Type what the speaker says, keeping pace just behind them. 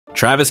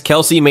Travis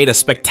Kelce made a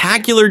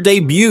spectacular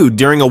debut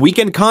during a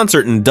weekend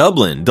concert in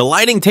Dublin,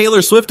 delighting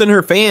Taylor Swift and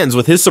her fans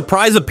with his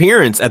surprise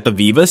appearance at the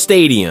Viva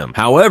Stadium.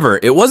 However,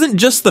 it wasn't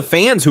just the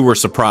fans who were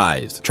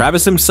surprised.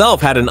 Travis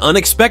himself had an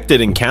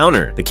unexpected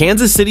encounter. The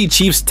Kansas City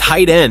Chiefs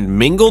tight end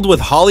mingled with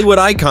Hollywood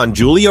icon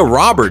Julia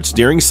Roberts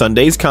during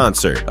Sunday's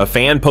concert. A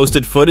fan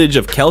posted footage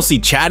of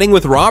Kelce chatting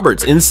with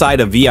Roberts inside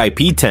a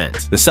VIP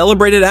tent. The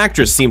celebrated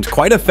actress seemed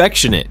quite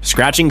affectionate,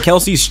 scratching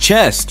Kelce's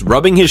chest,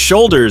 rubbing his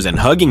shoulders, and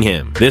hugging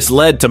him. This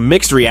led to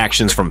mixed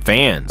reactions from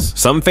fans.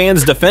 Some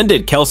fans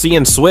defended Kelce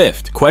and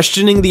Swift,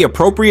 questioning the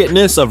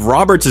appropriateness of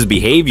Roberts'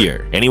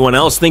 behavior. Anyone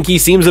else think he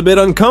seems a bit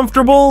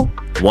uncomfortable?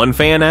 One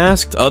fan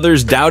asked.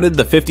 Others doubted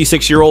the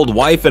 56-year-old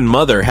wife and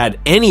mother had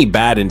any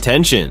bad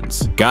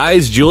intentions.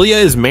 Guys, Julia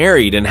is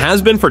married and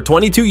has been for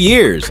 22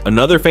 years.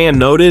 Another fan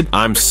noted,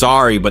 "I'm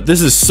sorry, but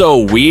this is so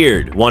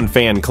weird," one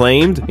fan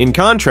claimed. In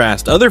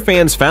contrast, other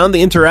fans found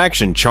the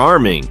interaction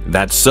charming.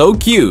 "That's so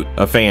cute,"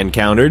 a fan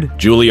countered.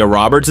 "Julia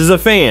Roberts is a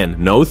fan.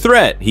 No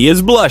threat. He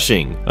is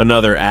blushing,"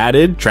 another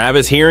added.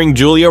 "Travis hearing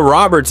Julia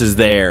Roberts is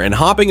there and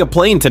hopping a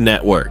plane to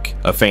network,"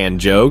 a fan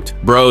joked.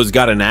 "Bro's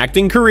got an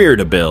acting career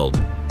to build."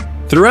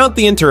 Throughout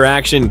the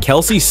interaction,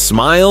 Kelce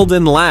smiled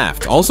and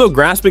laughed, also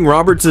grasping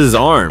Roberts'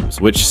 arms,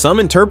 which some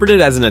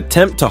interpreted as an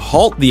attempt to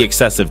halt the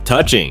excessive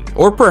touching.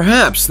 Or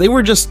perhaps they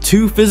were just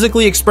two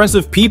physically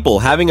expressive people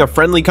having a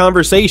friendly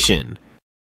conversation.